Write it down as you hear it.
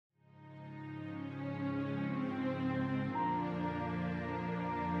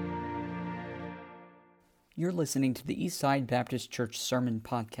You're listening to the Eastside Baptist Church Sermon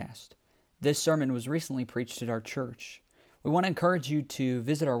Podcast. This sermon was recently preached at our church. We want to encourage you to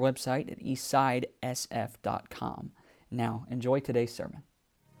visit our website at eastsidesf.com. Now, enjoy today's sermon.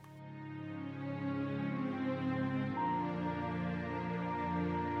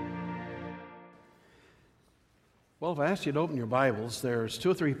 Well, if I asked you to open your Bibles, there's 2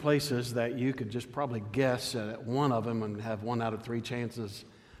 or 3 places that you could just probably guess at one of them and have 1 out of 3 chances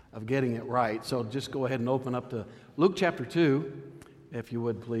of getting it right. So just go ahead and open up to Luke chapter 2, if you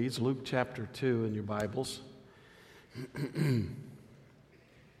would please. Luke chapter 2 in your Bibles.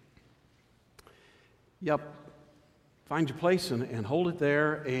 Yep. Find your place and hold it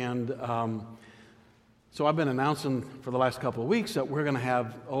there. And so I've been announcing for the last couple of weeks that we're going to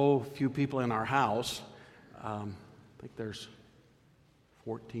have, a few people in our house. I think there's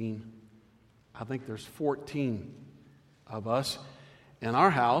 14 of us in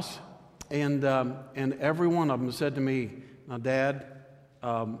our house, and every one of them said to me, "Now, Dad,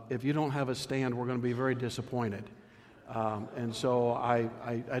 if you don't have a stand, we're going to be very disappointed." And so I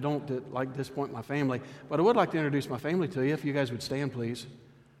don't like disappoint my family, but I would like to introduce my family to you. If you guys would stand, please.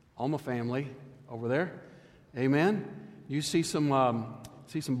 All my family over there. Amen. You see some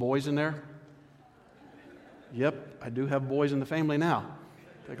boys in there? Yep, I do have boys in the family now.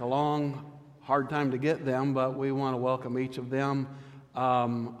 Take a long, hard time to get them, but we want to welcome each of them.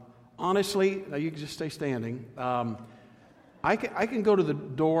 Honestly, you can just stay standing. I can go to the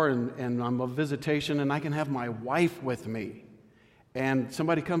door and I'm on visitation, and I can have my wife with me. And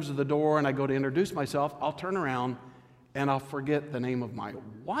somebody comes to the door and I go to introduce myself, I'll turn around and I'll forget the name of my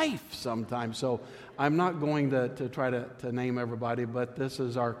wife sometimes. So I'm not going to try to name everybody, but this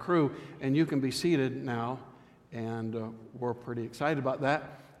is our crew, and you can be seated now. And we're pretty excited about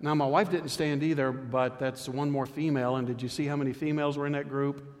that. Now, my wife didn't stand either, but that's one more female. And did you see how many females were in that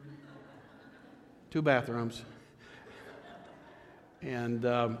group? 2 bathrooms. And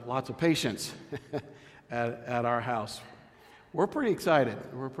lots of patience at our house. We're pretty excited.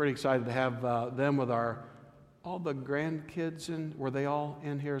 We're pretty excited to have them with all the grandkids in. Were they all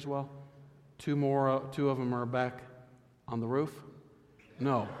in here as well? 2 of them are back on the roof?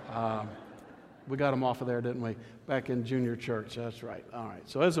 No. We got them off of there, didn't we? Back in junior church. That's right. All right.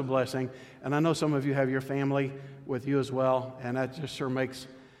 So it's a blessing. And I know some of you have your family with you as well. And that just sure makes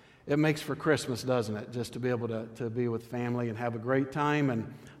for Christmas, doesn't it? Just to be able to be with family and have a great time,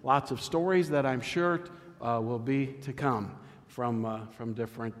 and lots of stories that I'm sure will be to come from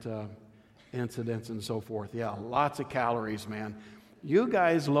different incidents and so forth. Yeah, lots of calories, man. You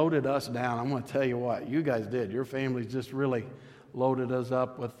guys loaded us down. I'm going to tell you what. You guys did. Your families just really loaded us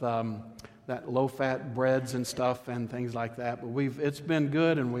up with that low-fat breads and stuff and things like that. But it's been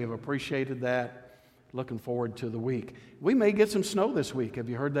good, and we've appreciated that. Looking forward to the week. We may get some snow this week. Have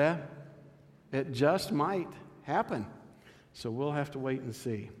you heard that? It just might happen. So we'll have to wait and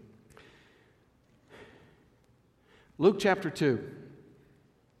see. Luke chapter 2.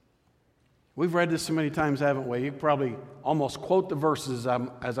 We've read this so many times, haven't we? You probably almost quote the verses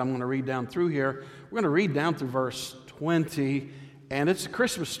as I'm going to read down through here. We're going to read down through verse 20. And it's a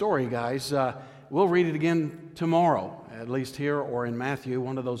Christmas story, guys. We'll read it again tomorrow, at least here or in Matthew,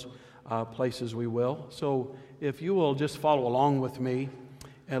 one of those places we will. So if you will just follow along with me.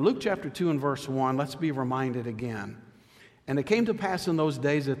 Luke chapter 2 and verse 1, let's be reminded again. "And it came to pass in those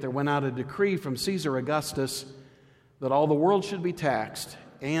days that there went out a decree from Caesar Augustus that all the world should be taxed.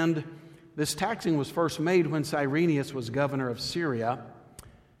 And this taxing was first made when Cyrenius was governor of Syria.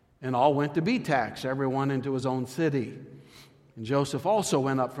 And all went to be taxed, everyone into his own city. And Joseph also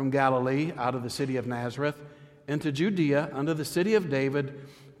went up from Galilee, out of the city of Nazareth, into Judea, unto the city of David,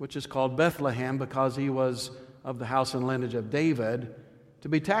 which is called Bethlehem, because he was of the house and lineage of David, to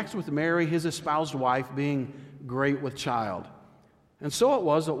be taxed with Mary, his espoused wife, being great with child. And so it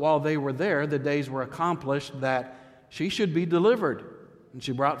was that while they were there, the days were accomplished that she should be delivered. And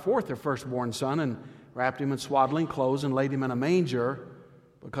she brought forth her firstborn son, and wrapped him in swaddling clothes, and laid him in a manger,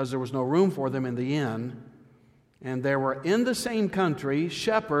 because there was no room for them in the inn. And there were in the same country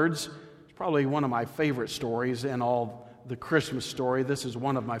shepherds." It's probably one of my favorite stories in all the Christmas story. This is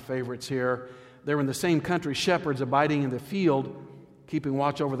one of my favorites here. "There were in the same country shepherds abiding in the field, keeping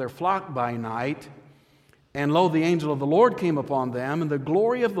watch over their flock by night. And lo, the angel of the Lord came upon them, and the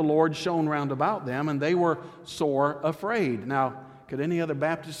glory of the Lord shone round about them, and they were sore afraid." Now, could any other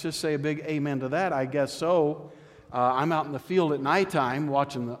Baptist just say a big amen to that? I guess so. I'm out in the field at nighttime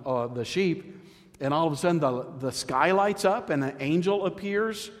watching the sheep. And all of a sudden, the sky lights up, and an angel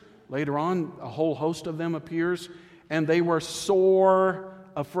appears. Later on, a whole host of them appears, and they were sore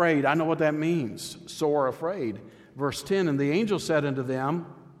afraid. I know what that means, sore afraid. Verse 10, "And the angel said unto them,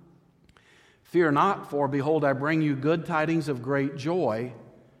 Fear not, for behold, I bring you good tidings of great joy,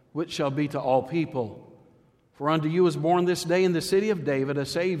 which shall be to all people. For unto you is born this day in the city of David a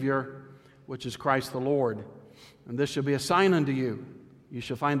Savior, which is Christ the Lord. And this shall be a sign unto you. You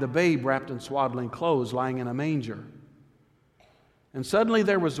shall find the babe wrapped in swaddling clothes, lying in a manger. And suddenly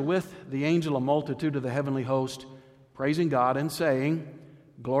there was with the angel a multitude of the heavenly host, praising God and saying,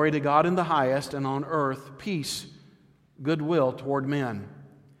 Glory to God in the highest, and on earth peace, goodwill toward men.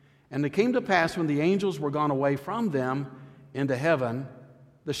 And it came to pass, when the angels were gone away from them into heaven,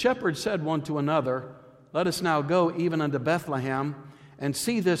 the shepherds said one to another, Let us now go even unto Bethlehem, and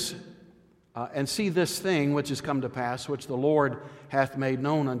see this thing which is come to pass, which the Lord hath made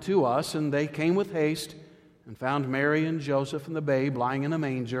known unto us. And they came with haste, and found Mary and Joseph and the babe lying in a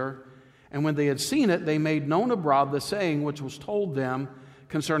manger. And when they had seen it, they made known abroad the saying which was told them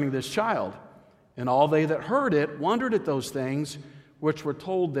concerning this child. And all they that heard it wondered at those things which were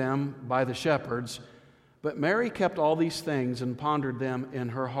told them by the shepherds. But Mary kept all these things and pondered them in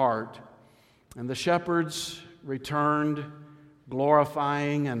her heart. And the shepherds returned,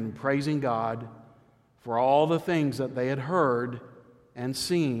 glorifying and praising God for all the things that they had heard and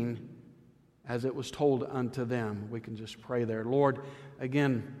seen as it was told unto them. We can just pray there. Lord,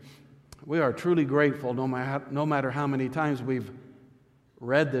 again, we are truly grateful no matter how many times we've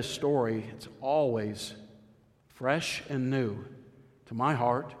read this story. It's always fresh and new to my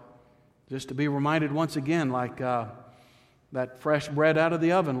heart, just to be reminded once again, like that fresh bread out of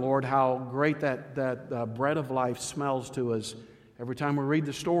the oven, Lord, how great that bread of life smells to us every time we read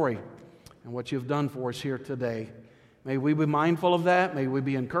the story and what you've done for us here today. May we be mindful of that. May we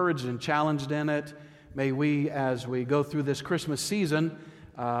be encouraged and challenged in it. May we, as we go through this Christmas season,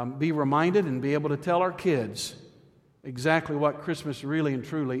 be reminded and be able to tell our kids exactly what Christmas really and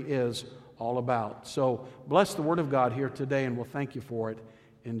truly is all about. So bless the Word of God here today, and we'll thank you for it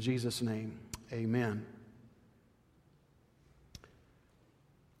in Jesus' name. Amen.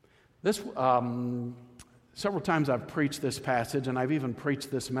 This several times I've preached this passage, and I've even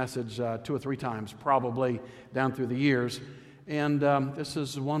preached this message 2 or 3 times, probably down through the years. And this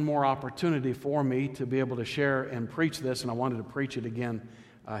is one more opportunity for me to be able to share and preach this, and I wanted to preach it again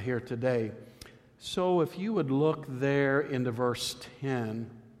here today. So if you would look there into verse 10.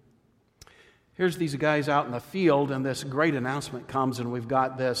 Here's these guys out in the field, and this great announcement comes, and we've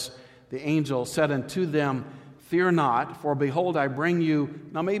got this. The angel said unto them, Fear not, for behold, I bring you,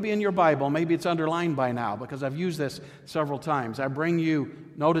 now maybe in your Bible, maybe it's underlined by now, because I've used this several times. I bring you,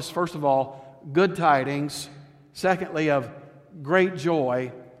 notice first of all, good tidings. Secondly, of great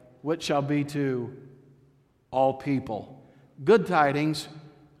joy, which shall be to all people. Good tidings,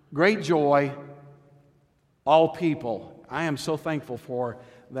 great joy, all people. I am so thankful for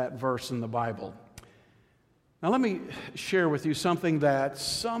that verse in the Bible. Now let me share with you something that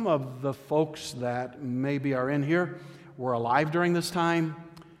some of the folks that maybe are in here were alive during this time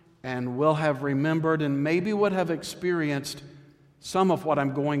and will have remembered and maybe would have experienced some of what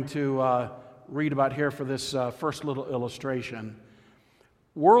I'm going to read about here for this first little illustration.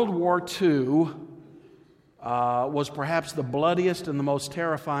 World War II was perhaps the bloodiest and the most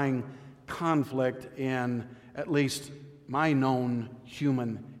terrifying conflict in at least my known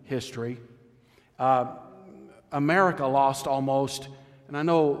human history. America lost almost, and I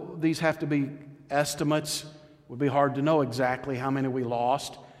know these have to be estimates, would be hard to know exactly how many we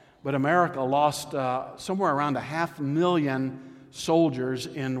lost, but America lost somewhere around 500,000 soldiers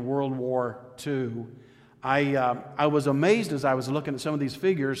in World War II. I was amazed as I was looking at some of these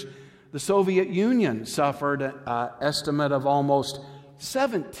figures. The Soviet Union suffered an estimate of almost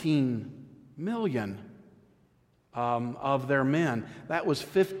 17 million of their men. That was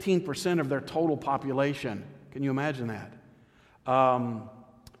 15% of their total population. Can you imagine that?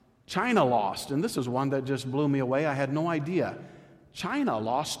 China lost, and this is one that just blew me away. I had no idea. China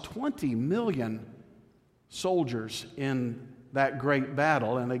lost 20 million soldiers in that great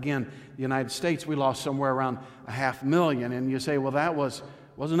battle. And again, the United States, we lost somewhere around 500,000. And you say, well,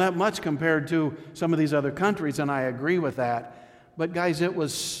 wasn't that much compared to some of these other countries, and I agree with that. But guys, it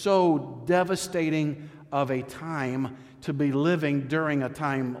was so devastating of a time to be living during a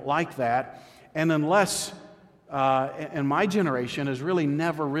time like that. And unless, and my generation has really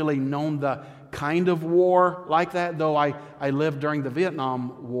never really known the kind of war like that, though I lived during the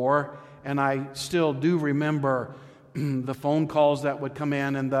Vietnam War, and I still do remember the phone calls that would come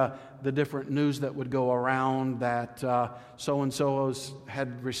in and the different news that would go around that so-and-so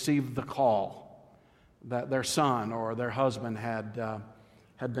had received the call that their son or their husband had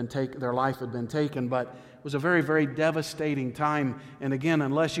been taken, their life had been taken. But it was a very, very devastating time. And again,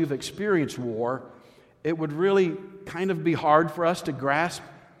 unless you've experienced war, it would really kind of be hard for us to grasp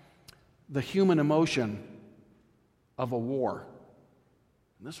the human emotion of a war.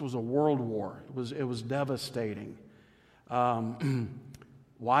 This was a world war. It was devastating.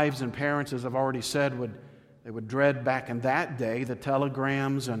 Wives and parents, as I've already said, would dread back in that day the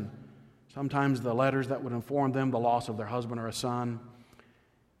telegrams and sometimes the letters that would inform them the loss of their husband or a son.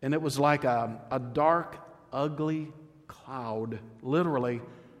 And it was like a dark, ugly cloud literally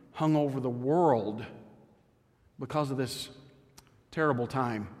hung over the world because of this terrible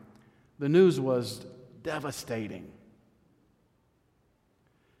time. The news was devastating.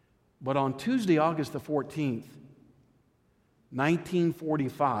 But on Tuesday, August the 14th,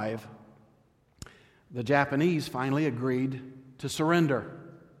 1945, the Japanese finally agreed to surrender.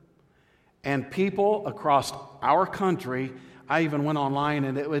 And people across our country, I even went online,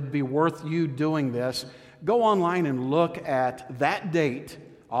 and it would be worth you doing this. Go online and look at that date,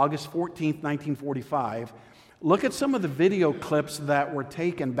 August 14th, 1945. Look at some of the video clips that were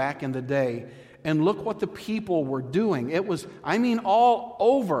taken back in the day, and look what the people were doing. It was, all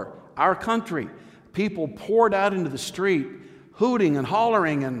over our country. People poured out into the street, hooting and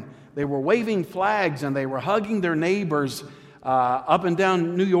hollering, and they were waving flags, and they were hugging their neighbors. Up and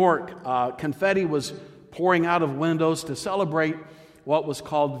down New York, confetti was pouring out of windows to celebrate what was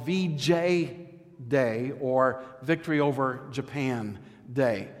called VJ Day, or Victory Over Japan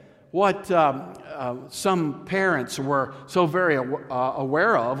Day. What some parents were so very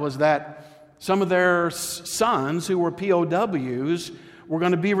aware of was that some of their sons who were POWs were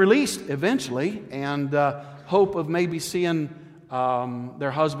going to be released eventually, and hope of maybe seeing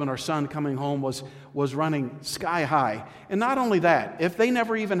their husband or son coming home was running sky high. And not only that, if they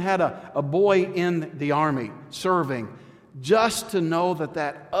never even had a boy in the army serving, just to know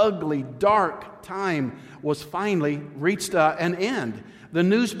that ugly, dark time was finally reached an end. The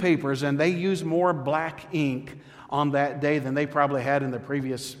newspapers, and they used more black ink on that day than they probably had in the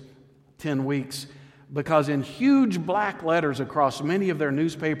previous 10 weeks, because in huge black letters across many of their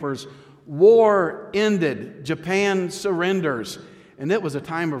newspapers, war ended, Japan surrenders, and it was a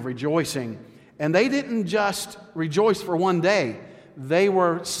time of rejoicing. And they didn't just rejoice for one day. They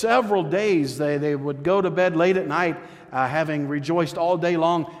were several days. They would go to bed late at night, having rejoiced all day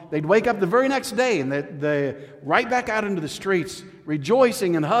long. They'd wake up the very next day, and they right back out into the streets,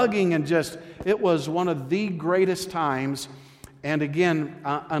 rejoicing and hugging, and it was one of the greatest times. And again,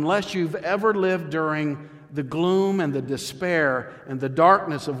 unless you've ever lived during the gloom and the despair and the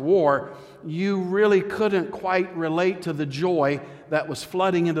darkness of war, you really couldn't quite relate to the joy that was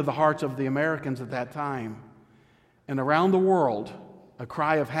flooding into the hearts of the Americans at that time. And around the world, a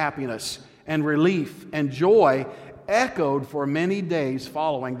cry of happiness and relief and joy echoed for many days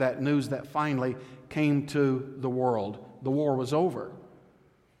following that news that finally came to the world. The war was over.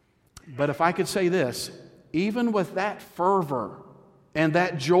 But if I could say this, even with that fervor and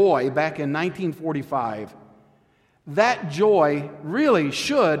that joy back in 1945, that joy really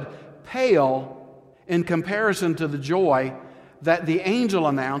should pale in comparison to the joy that the angel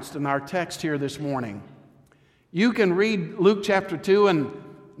announced in our text here this morning. You can read Luke chapter 2 and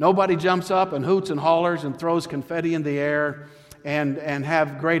nobody jumps up and hoots and hollers and throws confetti in the air and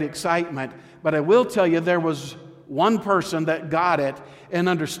have great excitement. But I will tell you, there was one person that got it and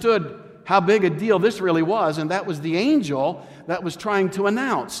understood how big a deal this really was, and that was the angel that was trying to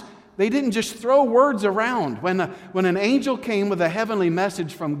announce. They didn't just throw words around. When an angel came with a heavenly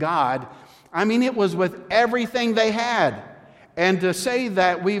message from God, it was with everything they had. And to say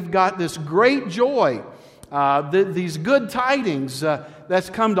that we've got this great joy, these good tidings that's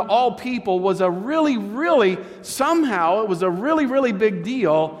come to all people was a really, really, somehow it was a really, really big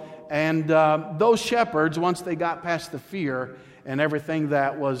deal. And those shepherds, once they got past the fear and everything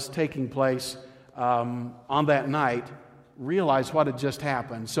that was taking place on that night, realized what had just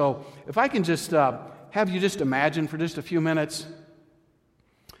happened. So if I can just have you just imagine for just a few minutes.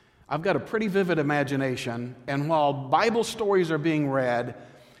 I've got a pretty vivid imagination, and while Bible stories are being read,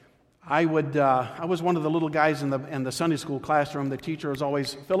 I was one of the little guys in the Sunday school classroom. The teacher was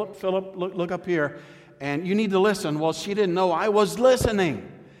always, Philip, look up here, and you need to listen. Well, she didn't know I was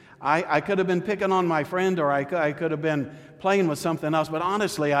listening. I could have been picking on my friend, or I could have been playing with something else, but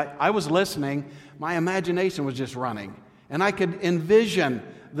honestly, I was listening. My imagination was just running, and I could envision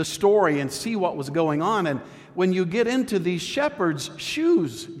the story and see what was going on. And when you get into these shepherds'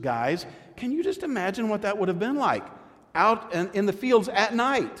 shoes, guys, can you just imagine what that would have been like out in the fields at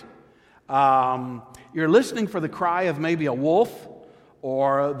night? You're listening for the cry of maybe a wolf,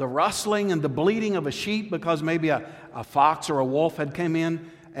 or the rustling and the bleating of a sheep because maybe a fox or a wolf had come in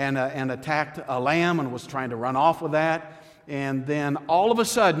and attacked a lamb and was trying to run off with that. And then all of a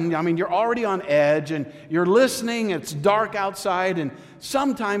sudden, I mean, you're already on edge and you're listening. It's dark outside, and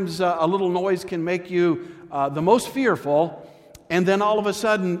sometimes a little noise can make you the most fearful. And then all of a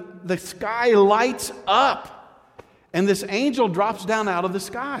sudden, the sky lights up, and this angel drops down out of the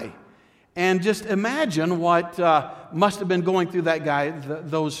sky. And just imagine what must have been going through that guy,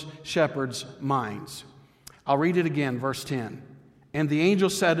 those shepherds' minds. I'll read it again, verse 10. And the angel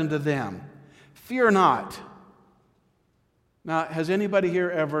said unto them, "Fear not." Now, has anybody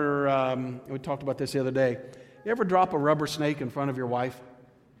here ever, we talked about this the other day, you ever drop a rubber snake in front of your wife?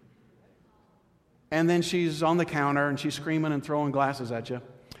 And then she's on the counter and she's screaming and throwing glasses at you.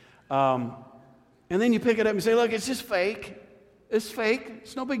 And then you pick it up and say, "Look, it's just fake. It's fake.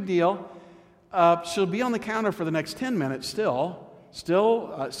 It's no big deal." She'll be on the counter for the next 10 minutes still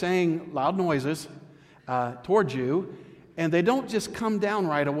saying loud noises towards you, and they don't just come down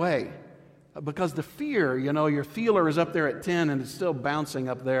right away. Because the fear, your feeler is up there at 10 and it's still bouncing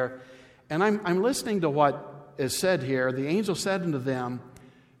up there. And I'm listening to what is said here. The angel said unto them,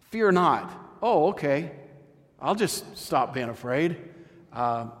 "Fear not." Oh, okay. I'll just stop being afraid.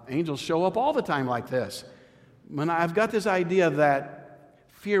 Angels show up all the time like this. When I've got this idea that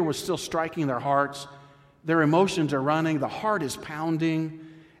fear was still striking their hearts, their emotions are running, the heart is pounding.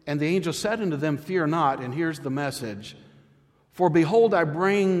 And the angel said unto them, "Fear not." And here's the message. "For behold, I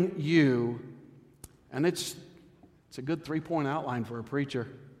bring you," and it's a good 3-point outline for a preacher,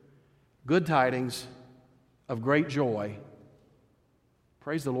 "good tidings of great joy.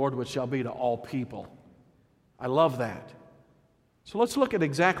 Praise the Lord, which shall be to all people." I love that. So let's look at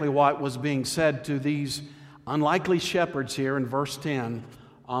exactly what was being said to these unlikely shepherds here in verse 10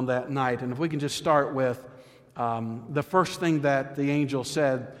 on that night. And if we can just start with the first thing that the angel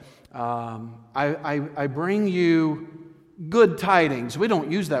said, I bring you good tidings. We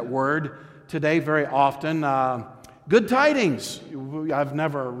don't use that word today very often. Good tidings. I've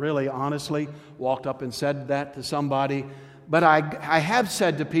never really honestly walked up and said that to somebody. But I have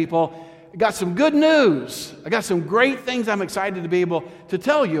said to people, "I got some good news. I got some great things I'm excited to be able to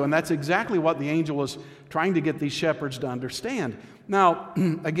tell you." And that's exactly what the angel was trying to get these shepherds to understand. Now,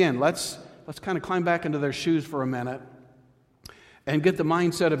 again, let's kind of climb back into their shoes for a minute and get the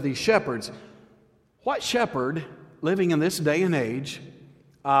mindset of these shepherds. What shepherd living in this day and age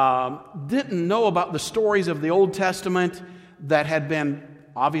didn't know about the stories of the Old Testament that had been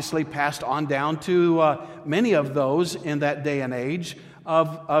obviously passed on down to many of those in that day and age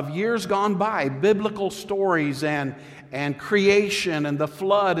of years gone by, biblical stories and creation and the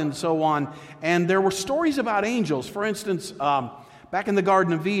flood and so on. And there were stories about angels. For instance, back in the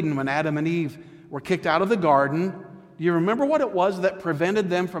Garden of Eden when Adam and Eve were kicked out of the garden, do you remember what it was that prevented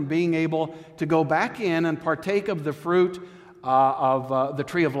them from being able to go back in and partake of the fruit of the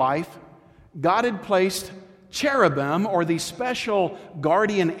tree of life? God had placed cherubim, or these special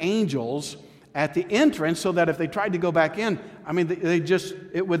guardian angels, at the entrance so that if they tried to go back in,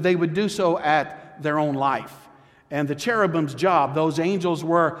 they would do so at their own life. And the cherubim's job, those angels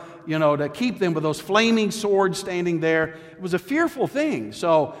were, to keep them with those flaming swords standing there. It was a fearful thing.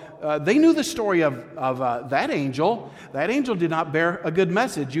 So they knew the story of that angel. That angel did not bear a good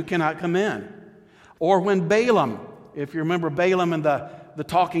message. You cannot come in. Or when Balaam, if you remember Balaam and the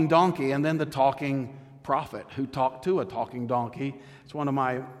talking donkey, and then the talking prophet who talked to a talking donkey. It's one of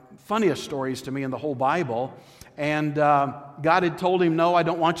my funniest stories to me in the whole Bible. And God had told him, "No, I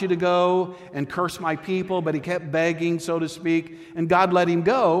don't want you to go and curse my people," but he kept begging, so to speak, and God let him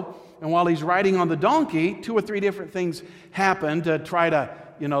go. And while he's riding on the donkey, 2 or 3 different things happened to try to,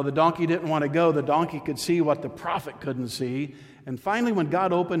 the donkey didn't want to go. The donkey could see what the prophet couldn't see. And finally, when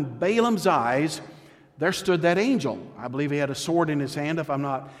God opened Balaam's eyes, there stood that angel. I believe he had a sword in his hand, if I'm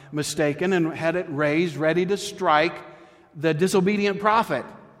not mistaken, and had it raised, ready to strike the disobedient prophet.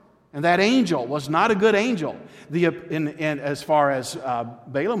 And that angel was not a good angel as far as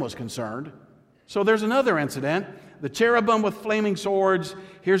Balaam was concerned. So there's another incident. The cherubim with flaming swords.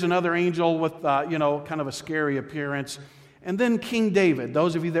 Here's another angel with, kind of a scary appearance. And then King David.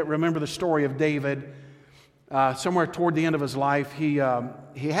 Those of you that remember the story of David, somewhere toward the end of his life, he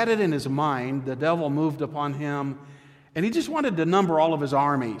had it in his mind. The devil moved upon him, and he just wanted to number all of his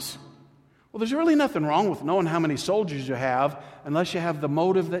armies. Well, there's really nothing wrong with knowing how many soldiers you have unless you have the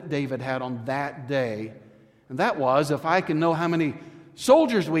motive that David had on that day. And that was, if I can know how many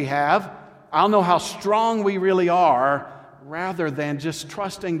soldiers we have, I'll know how strong we really are, rather than just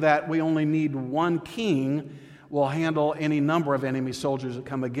trusting that we only need one king will handle any number of enemy soldiers that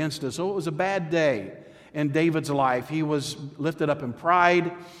come against us. So it was a bad day in David's life. He was lifted up in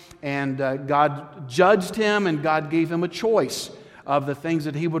pride, and God judged him, and God gave him a choice. of the things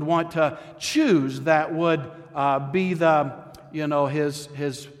that he would want to choose that would be the,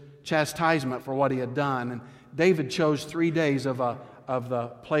 his chastisement for what he had done. And David chose 3 days of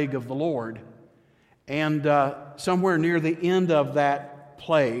the plague of the Lord. And somewhere near the end of that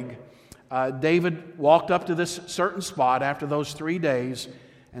plague, David walked up to this certain spot after those 3 days,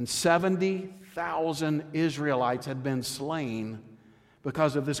 and 70,000 Israelites had been slain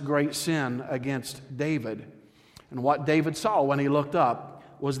because of this great sin against David. And what David saw when he looked up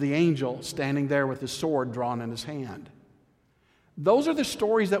was the angel standing there with his sword drawn in his hand. Those are the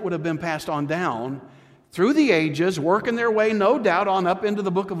stories that would have been passed on down through the ages, working their way, no doubt, on up into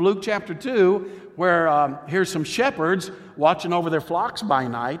the book of Luke chapter 2, where here's some shepherds watching over their flocks by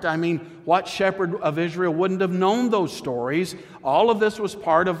night. I mean, what shepherd of Israel wouldn't have known those stories? All of this was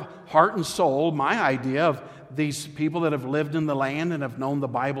part of heart and soul, my idea of these people that have lived in the land and have known the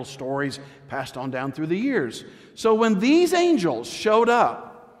Bible stories passed on down through the years. So when these angels showed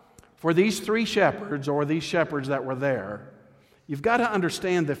up for these 3 shepherds, or these shepherds that were there, you've got to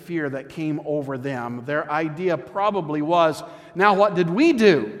understand the fear that came over them. Their idea probably was, now what did we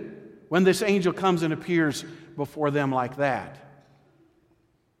do when this angel comes and appears before them like that?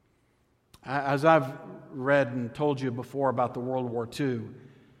 As I've read and told you before about the World War II,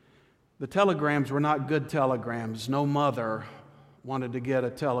 the telegrams were not good telegrams. No mother wanted to get a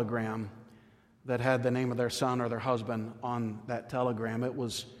telegram that had the name of their son or their husband on that telegram. It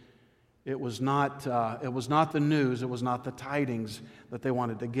was not the news, it was not the tidings that they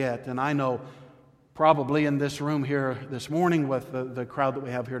wanted to get. And I know probably in this room here this morning with the crowd that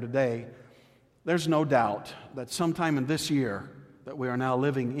we have here today, there's no doubt that sometime in this year that we are now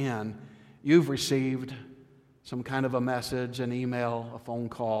living in, you've received some kind of a message, an email, a phone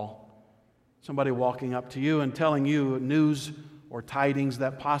call, somebody walking up to you and telling you news or tidings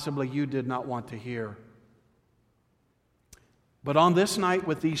that possibly you did not want to hear. But on this night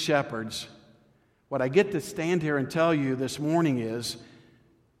with these shepherds, what I get to stand here and tell you this morning is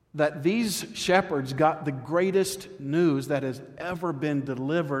that these shepherds got the greatest news that has ever been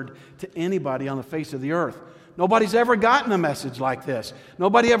delivered to anybody on the face of the earth. Nobody's ever gotten a message like this.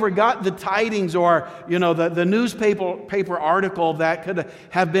 Nobody ever got the tidings or, the newspaper article that could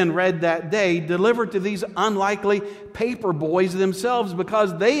have been read that day delivered to these unlikely paper boys themselves,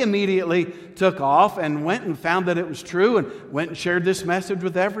 because they immediately took off and went and found that it was true and went and shared this message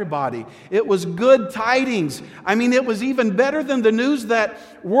with everybody. It was good tidings. I mean, it was even better than the news that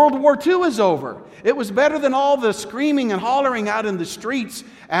World War II is over. It was better than all the screaming and hollering out in the streets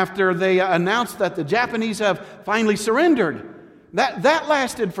after they announced that the Japanese have finally surrendered. That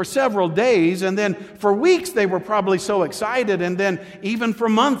lasted for several days, and then for weeks they were probably so excited, and then even for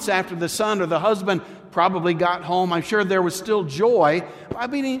months after the son or the husband probably got home, I'm sure there was still joy. I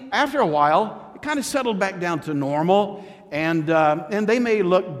mean, after a while, it kind of settled back down to normal, and they may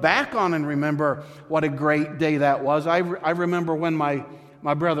look back on and remember what a great day that was. I remember when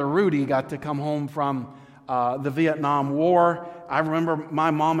my brother Rudy got to come home from the Vietnam War. I remember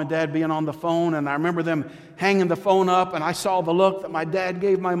my mom and dad being on the phone, and I remember them hanging the phone up, and I saw the look that my dad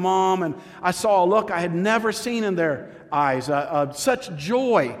gave my mom, and I saw a look I had never seen in their eyes, such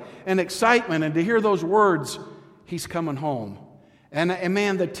joy and excitement, and to hear those words, he's coming home. And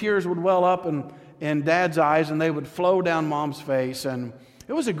man, the tears would well up in Dad's eyes, and they would flow down Mom's face, and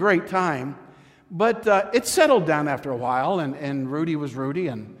it was a great time. But it settled down after a while, and Rudy was Rudy,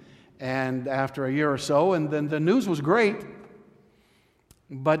 and after a year or so, and then the news was great,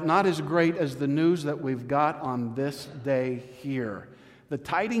 but not as great as the news that we've got on this day here. The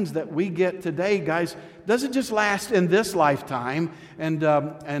tidings that we get today, guys, doesn't just last in this lifetime. And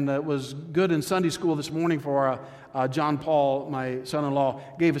it was good in Sunday school this morning for John Paul, my son-in-law,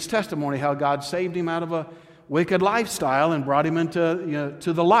 gave his testimony how God saved him out of a wicked lifestyle and brought him into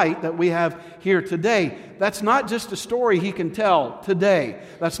to the light that we have here today. That's not just a story he can tell today.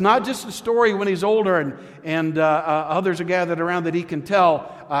 That's not just a story when he's older and others are gathered around that he can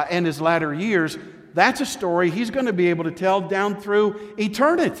tell in his latter years. That's a story he's going to be able to tell down through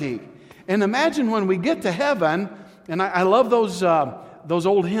eternity. And imagine when we get to heaven, and I love those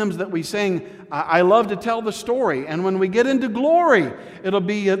old hymns that we sing, I love to tell the story. And when we get into glory, it'll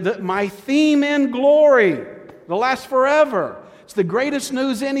be my theme in glory. It'll last forever. It's the greatest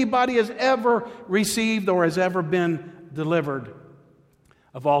news anybody has ever received or has ever been delivered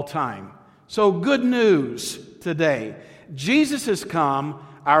of all time. So good news today. Jesus has come.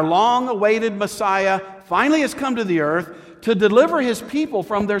 Our long-awaited Messiah finally has come to the earth to deliver His people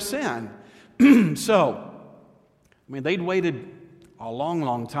from their sin. They'd waited a long,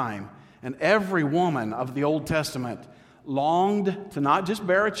 long time. And every woman of the Old Testament longed to not just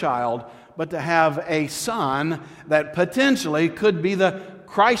bear a child, but to have a son that potentially could be the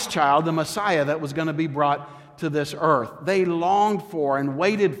Christ child, the Messiah that was going to be brought to this earth. They longed for and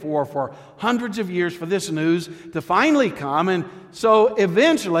waited for hundreds of years for this news to finally come. And so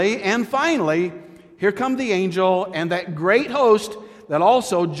eventually and finally, here come the angel and that great host that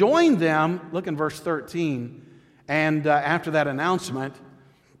also joined them. Look in verse 13. And after that announcement,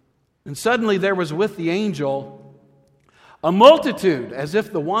 and suddenly there was with the angel a multitude, as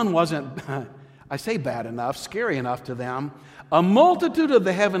if the one wasn't, I say bad enough, scary enough to them, a multitude of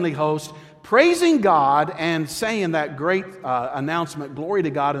the heavenly host praising God and saying that great announcement, glory to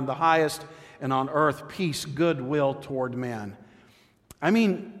God in the highest, and on earth peace, goodwill toward men. I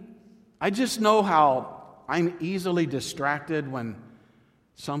mean, I just know how I'm easily distracted when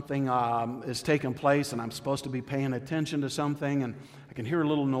something is taking place and I'm supposed to be paying attention to something and I can hear a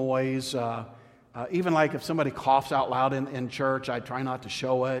little noise. Even like if somebody coughs out loud in church, I try not to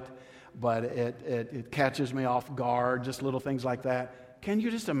show it, but it catches me off guard, just little things like that. Can you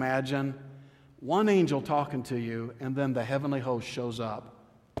just imagine one angel talking to you and then the heavenly host shows up?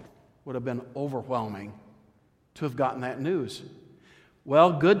 Would have been overwhelming to have gotten that news.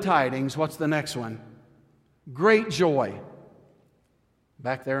 Well, good tidings. What's the next one? Great joy.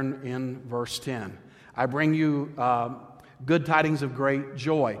 Back there in verse 10. I bring you good tidings of great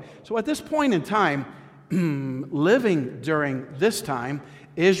joy. So at this point in time, living during this time,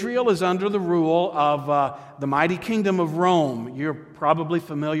 Israel is under the rule of the mighty kingdom of Rome. You're probably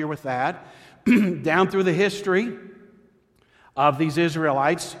familiar with that. Down through the history of these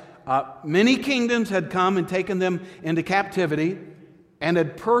Israelites, many kingdoms had come and taken them into captivity and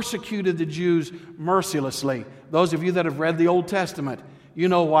had persecuted the Jews mercilessly. Those of you that have read the Old Testament, you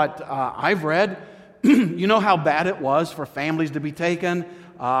know what I've read. You know how bad it was for families to be taken.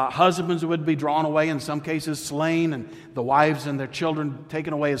 Husbands would be drawn away, in some cases slain, and the wives and their children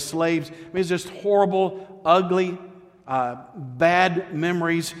taken away as slaves. I mean, it's just horrible, ugly, bad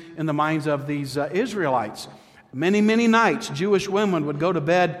memories in the minds of these Israelites. Many, many nights, Jewish women would go to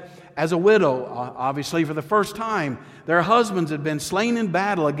bed as a widow, obviously for the first time. Their husbands had been slain in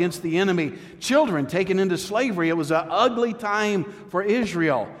battle against the enemy. Children taken into slavery. It was an ugly time for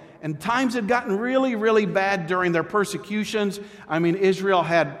Israel. And times had gotten really, really bad during their persecutions. I mean, Israel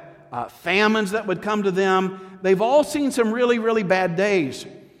had famines that would come to them. They've all seen some really, really bad days.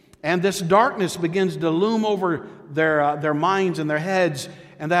 And this darkness begins to loom over their minds and their heads.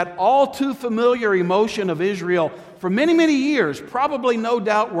 And that all too familiar emotion of Israel for many, many years, probably no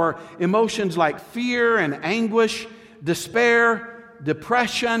doubt were emotions like fear and anguish, despair,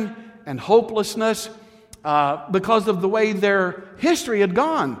 depression, and hopelessness because of the way their history had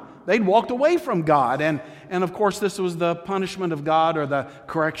gone. They'd walked away from God. And of course, this was the punishment of God or the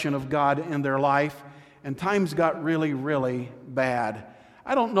correction of God in their life. And times got really, really bad.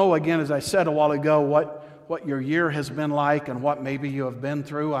 I don't know, again, as I said a while ago, what your year has been like and what maybe you have been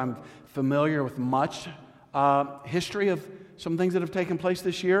through. I'm familiar with much history of some things that have taken place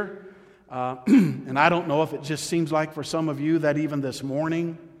this year. And I don't know if it just seems like for some of you that even this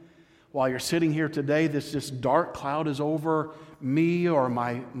morning, while you're sitting here today, this just dark cloud is over me or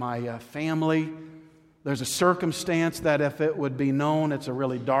my family. There's a circumstance that if it would be known, it's a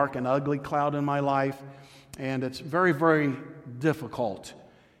really dark and ugly cloud in my life. And it's very, very difficult.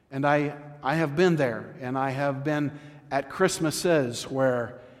 And I have been there. And I have been at Christmases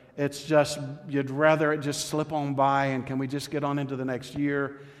where it's just, you'd rather it just slip on by and can we just get on into the next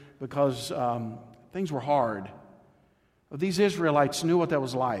year? Because things were hard. These Israelites knew what that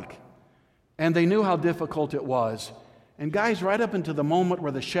was like. And they knew how difficult it was. And guys, right up into the moment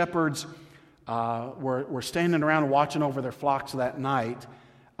where the shepherds were standing around watching over their flocks that night,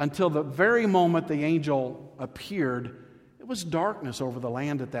 until the very moment the angel appeared, it was darkness over the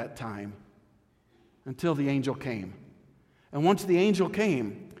land at that time. Until the angel came. And once the angel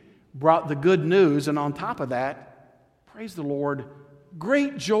came, brought the good news, and on top of that, praise the Lord,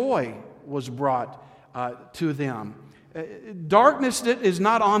 great joy was brought to them. Darkness is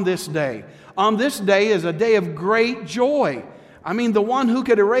not on this day. On this day is a day of great joy. I mean, the one who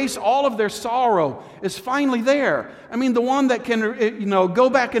could erase all of their sorrow is finally there. I mean, the one that can, go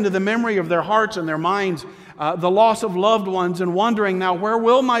back into the memory of their hearts and their minds, the loss of loved ones and wondering, now where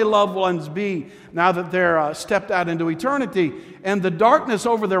will my loved ones be now that they're stepped out into eternity? And the darkness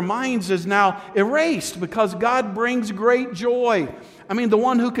over their minds is now erased because God brings great joy. I mean, the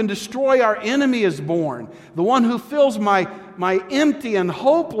one who can destroy our enemy is born. The one who fills my empty and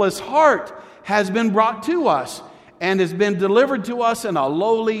hopeless heart has been brought to us and has been delivered to us in a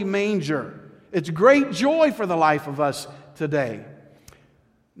lowly manger. It's great joy for the life of us today.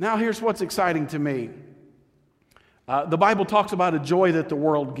 Now here's what's exciting to me. The Bible talks about a joy that the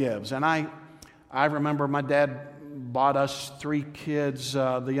world gives. And I remember my dad bought us 3 kids,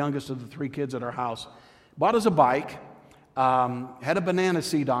 the youngest of the 3 kids at our house, bought us a bike, had a banana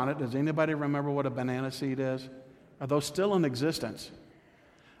seat on it. Does anybody remember what a banana seat is? Are those still in existence?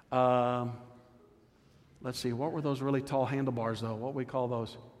 Let's see, what were those really tall handlebars, though? What we call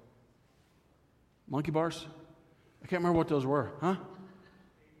those? Monkey bars? I can't remember what those were, huh?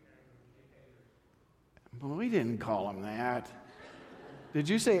 Well, we didn't call them that. Did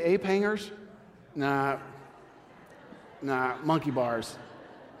you say ape hangers? Nah, monkey bars.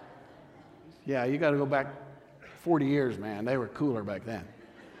 Yeah, you got to go back 40 years, man. They were cooler back then.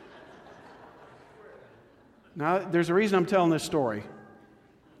 Now, there's a reason I'm telling this story,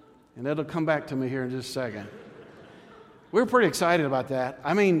 and it'll come back to me here in just a second. We were pretty excited about that.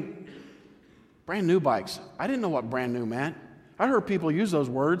 I mean, brand new bikes. I didn't know what brand new meant. I heard people use those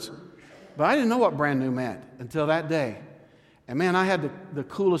words, but I didn't know what brand new meant until that day. And man, I had the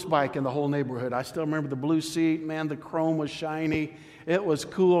coolest bike in the whole neighborhood. I still remember the blue seat. Man, the chrome was shiny. It was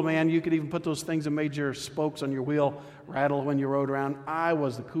cool, man. You could even put those things that made your spokes on your wheel rattle when you rode around. I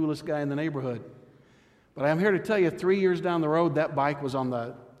was the coolest guy in the neighborhood. But I'm here to tell you, 3 years down the road, that bike was on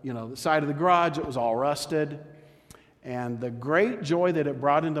the side of the garage. It was all rusted. And the great joy that it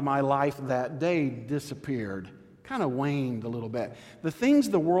brought into my life that day disappeared, kind of waned a little bit. The things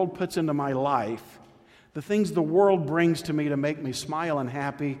the world puts into my life, the things the world brings to me to make me smile and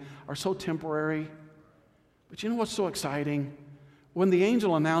happy are so temporary. But you know what's so exciting? When the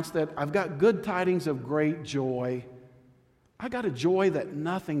angel announced that I've got good tidings of great joy, I got a joy that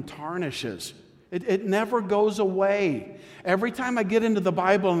nothing tarnishes. It never goes away. Every time I get into the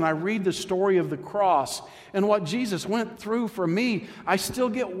Bible and I read the story of the cross and what Jesus went through for me, I still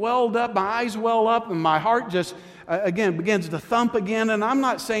get welled up, my eyes well up, and my heart just, again, begins to thump again. And I'm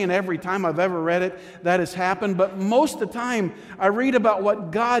not saying every time I've ever read it that has happened, but most of the time I read about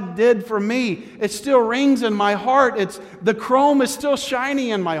what God did for me. It still rings in my heart. The chrome is still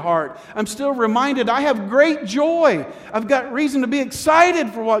shiny in my heart. I'm still reminded I have great joy. I've got reason to be excited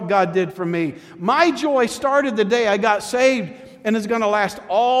for what God did for me. My joy started the day I got saved and is going to last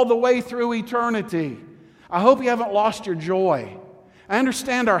all the way through eternity. I hope you haven't lost your joy. I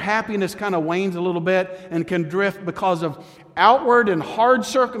understand our happiness kind of wanes a little bit and can drift because of outward and hard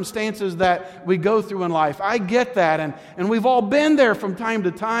circumstances that we go through in life. I get that, and we've all been there from time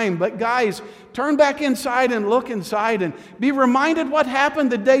to time. But guys, turn back inside and look inside and be reminded what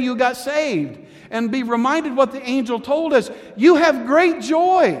happened the day you got saved. And be reminded what the angel told us. You have great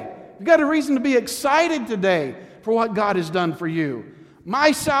joy. You've got a reason to be excited today for what God has done for you.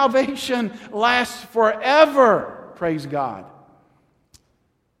 My salvation lasts forever. Praise God.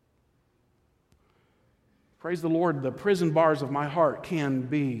 Praise the Lord, the prison bars of my heart can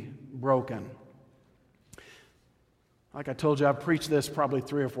be broken. Like I told you, I've preached this probably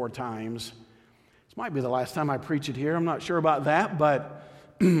 3 or 4 times. This might be the last time I preach it here. I'm not sure about that, but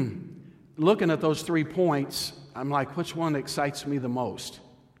looking at those 3 points, I'm like, which one excites me the most?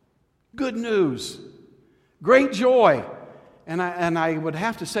 Good news, great joy. And I would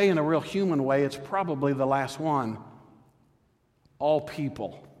have to say in a real human way, it's probably the last one. All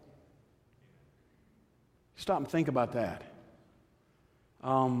people. Stop and think about that.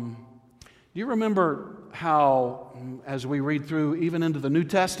 Do you remember how, as we read through even into the New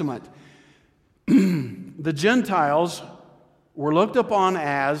Testament, the Gentiles were looked upon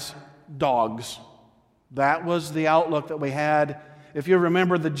as dogs? That was the outlook that we had. If you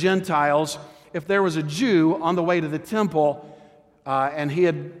remember the Gentiles, if there was a Jew on the way to the temple, and he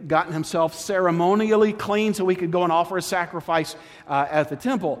had gotten himself ceremonially clean so he could go and offer a sacrifice at the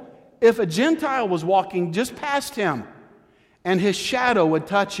temple, if a Gentile was walking just past him and his shadow would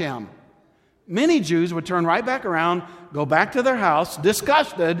touch him, many Jews would turn right back around, go back to their house,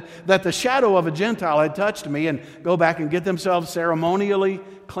 disgusted that the shadow of a Gentile had touched me, and go back and get themselves ceremonially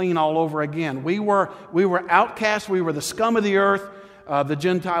clean all over again. We were outcasts. We were the scum of the earth. The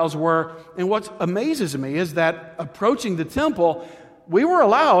Gentiles were. And what amazes me is that approaching the temple, we were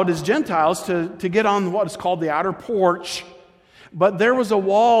allowed as Gentiles to get on what is called the outer porch. But there was a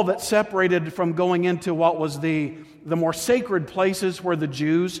wall that separated from going into what was the more sacred places where the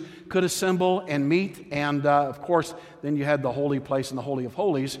Jews could assemble and meet. And, of course, then you had the holy place and the Holy of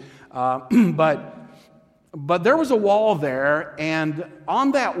Holies. But there was a wall there, and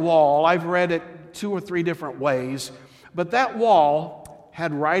on that wall, I've read it 2 or 3 different ways, but that wall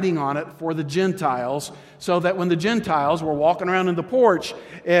had writing on it for the Gentiles, so that when the Gentiles were walking around in the porch,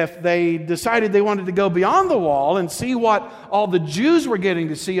 if they decided they wanted to go beyond the wall and see what all the Jews were getting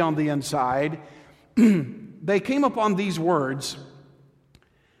to see on the inside, they came upon these words: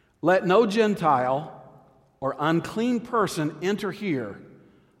 "Let no Gentile or unclean person enter here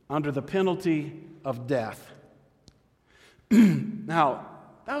under the penalty of death. Now,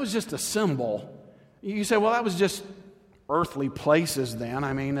 that was just a symbol. You say, well, that was just earthly places then.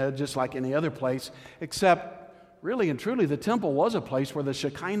 I mean, just like any other place, except really and truly the temple was a place where the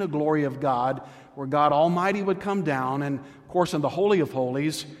Shekinah glory of God, where God Almighty would come down, and of course in the Holy of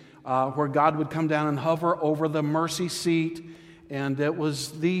Holies, where God would come down and hover over the mercy seat, and it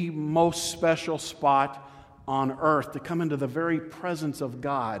was the most special spot on earth to come into the very presence of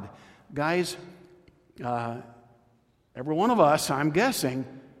God. Guys, every one of us, I'm guessing,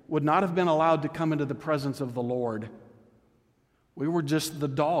 would not have been allowed to come into the presence of the Lord. We were just the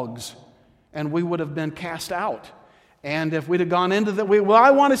dogs, and we would have been cast out. And if we'd have gone into that, well,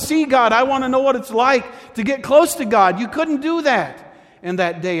 I want to see God. I want to know what it's like to get close to God. You couldn't do that in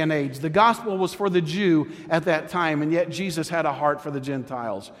that day and age. The gospel was for the Jew at that time, and yet Jesus had a heart for the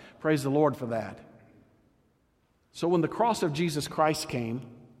Gentiles. Praise the Lord for that. So when the cross of Jesus Christ came,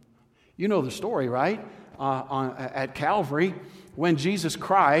 you know the story, right? At Calvary, when Jesus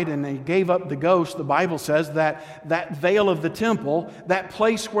cried and he gave up the ghost, the Bible says that veil of the temple, that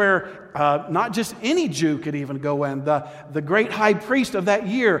place where not just any Jew could even go in, the great high priest of that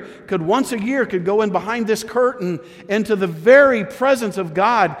year could once a year go in behind this curtain into the very presence of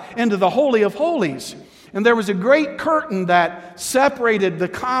God, into the Holy of Holies. And there was a great curtain that separated the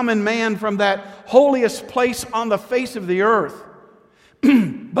common man from that holiest place on the face of the earth.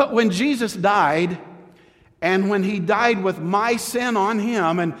 But when Jesus died, and when he died with my sin on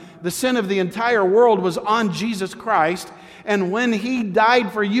him, and the sin of the entire world was on Jesus Christ, and when he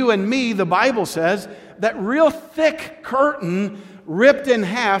died for you and me, the Bible says, that real thick curtain ripped in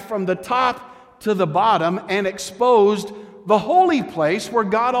half from the top to the bottom and exposed the holy place where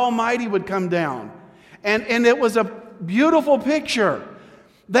God Almighty would come down. And it was a beautiful picture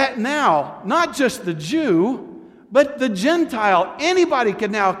that now, not just the Jew, but the Gentile, anybody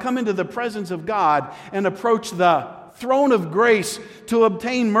could now come into the presence of God and approach the throne of grace to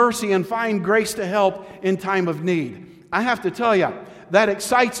obtain mercy and find grace to help in time of need. I have to tell you, that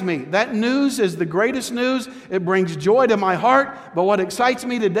excites me. That news is the greatest news. It brings joy to my heart. But what excites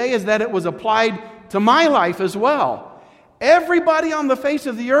me today is that it was applied to my life as well. Everybody on the face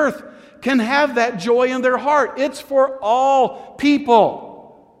of the earth can have that joy in their heart. It's for all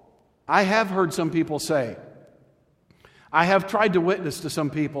people. I have heard some people say, I have tried to witness to some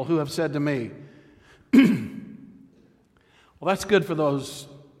people who have said to me, well, that's good for those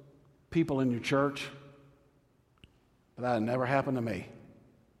people in your church, but that never happened to me.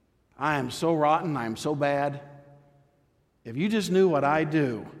 I am so rotten, I am so bad. If you just knew what I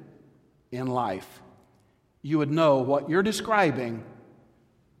do in life, you would know what you're describing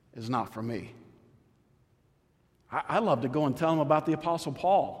is not for me. I love to go and tell them about the Apostle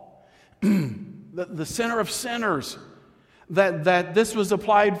Paul, the sinner of sinners, that this was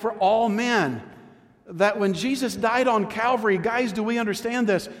applied for all men. That when Jesus died on Calvary, guys, do we understand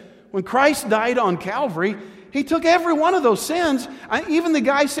this? When Christ died on Calvary, He took every one of those sins. Even the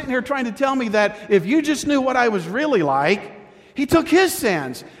guy sitting here trying to tell me that if you just knew what I was really like, He took His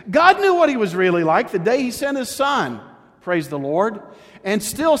sins. God knew what He was really like the day He sent His Son. Praise the Lord. And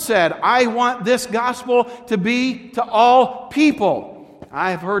still said, I want this gospel to be to all people.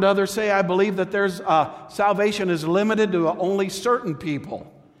 I have heard others say, I believe that there's salvation is limited to only certain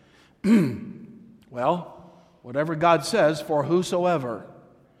people. Well, whatever God says, for whosoever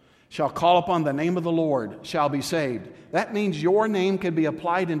shall call upon the name of the Lord shall be saved. That means your name can be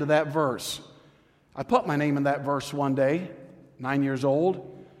applied into that verse. I put my name in that verse one day, 9 years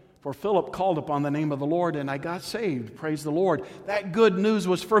old, for Philip called upon the name of the Lord and I got saved. Praise the Lord. That good news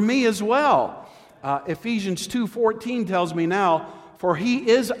was for me as well. Ephesians 2:14 tells me now, for He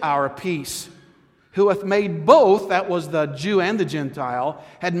is our peace, who hath made both, that was the Jew and the Gentile,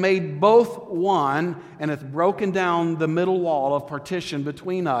 had made both one, and hath broken down the middle wall of partition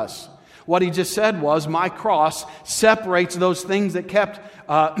between us. What he just said was, my cross separates those things that kept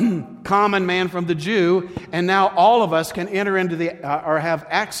common man from the Jew, and now all of us can enter into or have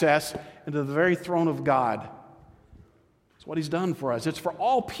access into the very throne of God. That's what He's done for us. It's for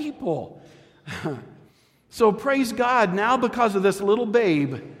all people. So praise God, now because of this little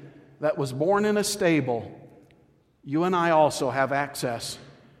babe that was born in a stable, you and I also have access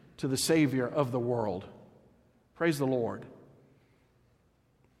to the Savior of the world. Praise the Lord.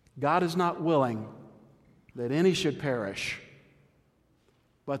 God is not willing that any should perish,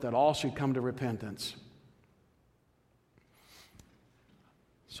 but that all should come to repentance.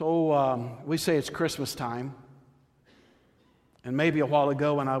 So we say it's Christmas time. And maybe a while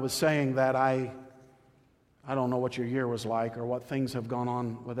ago when I was saying that I I don't know what your year was like or what things have gone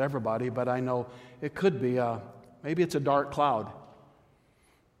on with everybody, but I know it could be, maybe it's a dark cloud.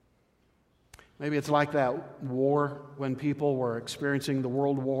 Maybe it's like that war when people were experiencing the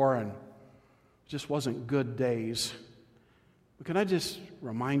World War and it just wasn't good days. But can I just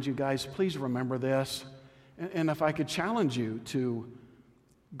remind you guys, please remember this. And if I could challenge you to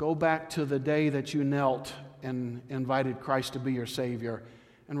go back to the day that you knelt and invited Christ to be your Savior,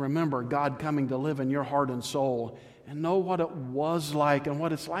 and remember God coming to live in your heart and soul, and know what it was like and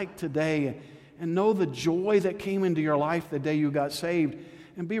what it's like today, and know the joy that came into your life the day you got saved,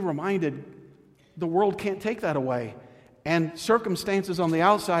 and be reminded the world can't take that away. And circumstances on the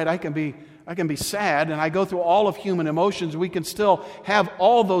outside, I can be sad, and I go through all of human emotions. We can still have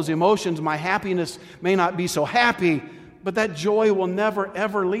all those emotions. My happiness may not be so happy, but that joy will never,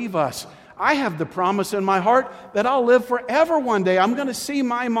 ever leave us. I have the promise in my heart that I'll live forever one day. I'm going to see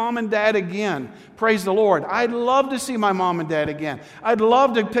my mom and dad again. Praise the Lord. I'd love to see my mom and dad again. I'd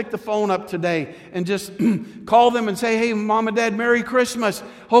love to pick the phone up today and just call them and say, hey, Mom and Dad, Merry Christmas.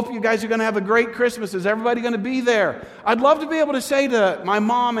 Hope you guys are going to have a great Christmas. Is everybody going to be there? I'd love to be able to say to my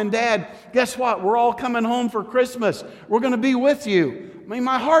mom and dad, guess what? We're all coming home for Christmas. We're going to be with you. I mean,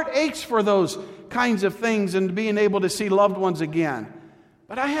 my heart aches for those kinds of things and being able to see loved ones again.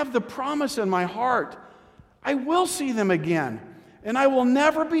 But I have the promise in my heart, I will see them again, and I will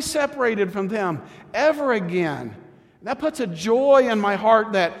never be separated from them ever again. That puts a joy in my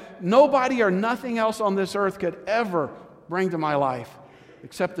heart that nobody or nothing else on this earth could ever bring to my life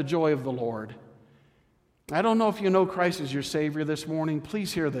except the joy of the Lord. I don't know if you know Christ as your Savior this morning.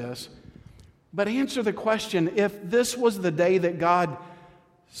 Please hear this. But answer the question, if this was the day that God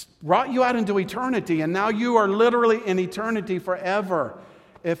brought you out into eternity, and now you are literally in eternity forever,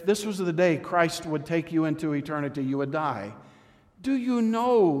 if this was the day Christ would take you into eternity, you would die. Do you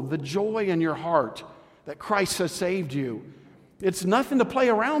know the joy in your heart that Christ has saved you? It's nothing to play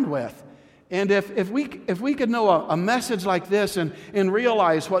around with. And if we could know a message like this and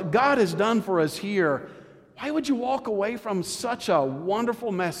realize what God has done for us here, why would you walk away from such a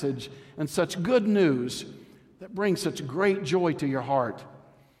wonderful message and such good news that brings such great joy to your heart?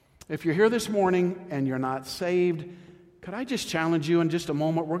 If you're here this morning and you're not saved, could I just challenge you in just a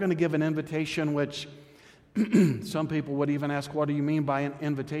moment? We're going to give an invitation, which some people would even ask, what do you mean by an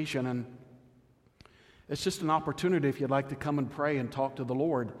invitation? And it's just an opportunity if you'd like to come and pray and talk to the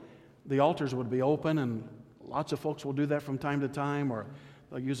Lord. The altars would be open, and lots of folks will do that from time to time, or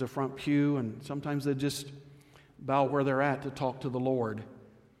they'll use a front pew, and sometimes they just bow where they're at to talk to the Lord.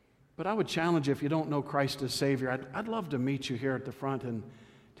 But I would challenge you, if you don't know Christ as Savior, I'd love to meet you here at the front and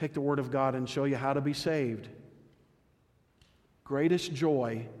take the Word of God and show you how to be saved. Greatest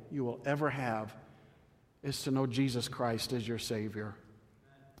joy you will ever have is to know Jesus Christ as your Savior.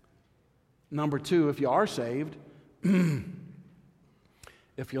 Number two, if you are saved,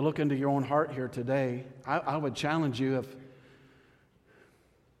 if you look into your own heart here today, I would challenge you, if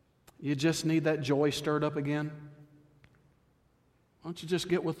you just need that joy stirred up again, why don't you just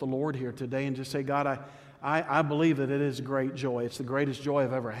get with the Lord here today and just say, God, I believe that it is great joy. It's the greatest joy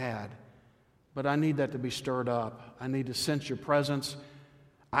I've ever had. But I need that to be stirred up. I need to sense your presence.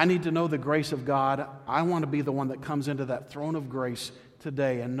 I need to know the grace of God. I want to be the one that comes into that throne of grace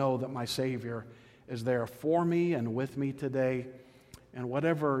today and know that my Savior is there for me and with me today. And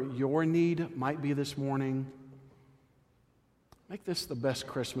whatever your need might be this morning, make this the best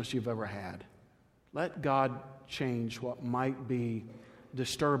Christmas you've ever had. Let God change what might be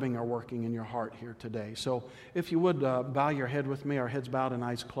disturbing or working in your heart here today. So if you would bow your head with me, our heads bowed and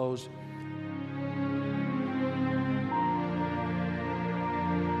eyes closed.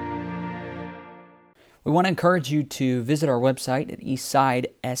 We want to encourage you to visit our website at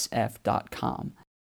eastsidesf.com.